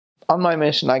On my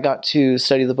mission, I got to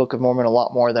study the Book of Mormon a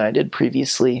lot more than I did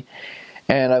previously,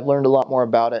 and I've learned a lot more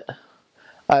about it.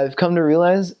 I've come to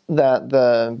realize that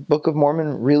the Book of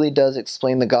Mormon really does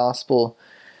explain the gospel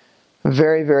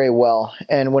very, very well,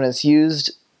 and when it's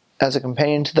used as a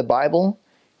companion to the Bible,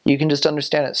 you can just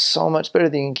understand it so much better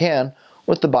than you can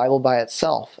with the Bible by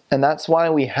itself. And that's why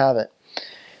we have it,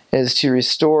 is to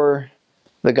restore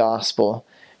the gospel,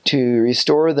 to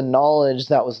restore the knowledge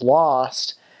that was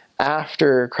lost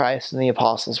after Christ and the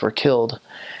apostles were killed.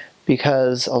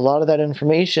 Because a lot of that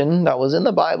information that was in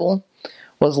the Bible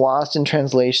was lost in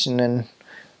translation and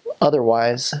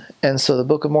otherwise. And so the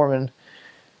Book of Mormon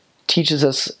teaches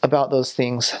us about those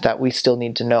things that we still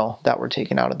need to know that were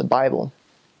taken out of the Bible.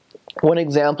 One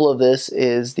example of this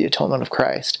is the Atonement of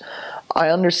Christ. I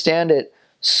understand it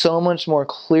so much more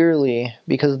clearly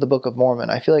because of the Book of Mormon.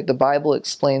 I feel like the Bible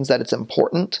explains that it's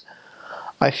important.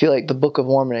 I feel like the Book of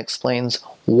Mormon explains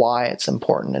why it's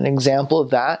important. An example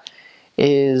of that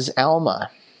is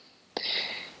Alma.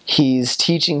 He's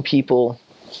teaching people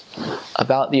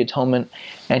about the atonement,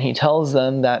 and he tells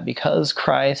them that because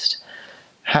Christ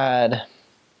had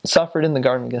suffered in the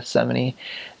Garden of Gethsemane,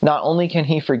 not only can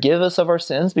he forgive us of our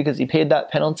sins because he paid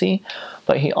that penalty,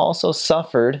 but he also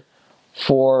suffered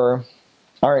for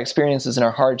our experiences and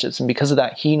our hardships, and because of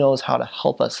that, he knows how to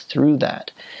help us through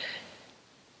that.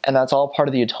 And that's all part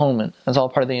of the atonement. That's all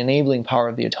part of the enabling power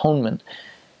of the atonement.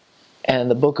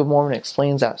 And the Book of Mormon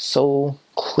explains that so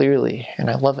clearly, and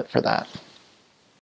I love it for that.